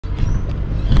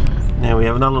Now we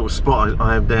have another little spot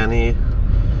I have down here.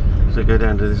 So I go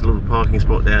down to this little parking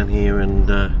spot down here, and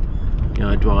you know,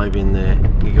 I drive in there.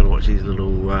 You gotta watch these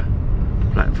little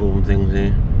platform things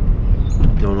here.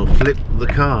 Don't want to flip the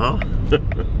car.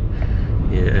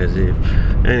 Yeah, as if.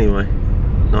 Anyway,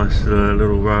 nice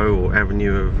little row or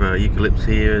avenue of eucalypts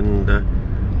here, and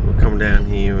we'll come down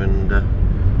here and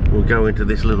we'll go into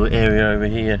this little area over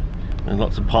here, and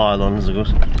lots of pylons, of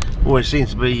course. Always seems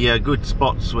to be good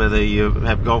spots where they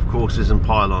have golf courses and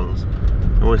pylons.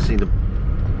 I always seem to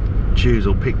choose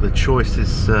or pick the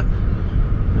choicest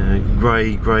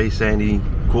grey sandy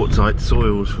quartzite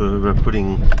soils for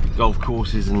putting golf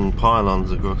courses and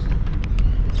pylons across.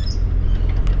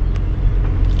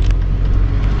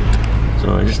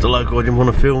 Sorry, just a local, I didn't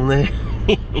want to film there.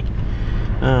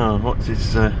 Oh, what's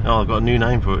this? Oh, I've got a new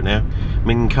name for it now.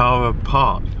 MINKARA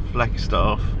Park,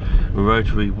 Flagstaff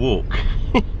Rotary Walk.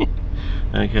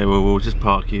 Okay, well, we'll just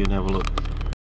park here and have a look.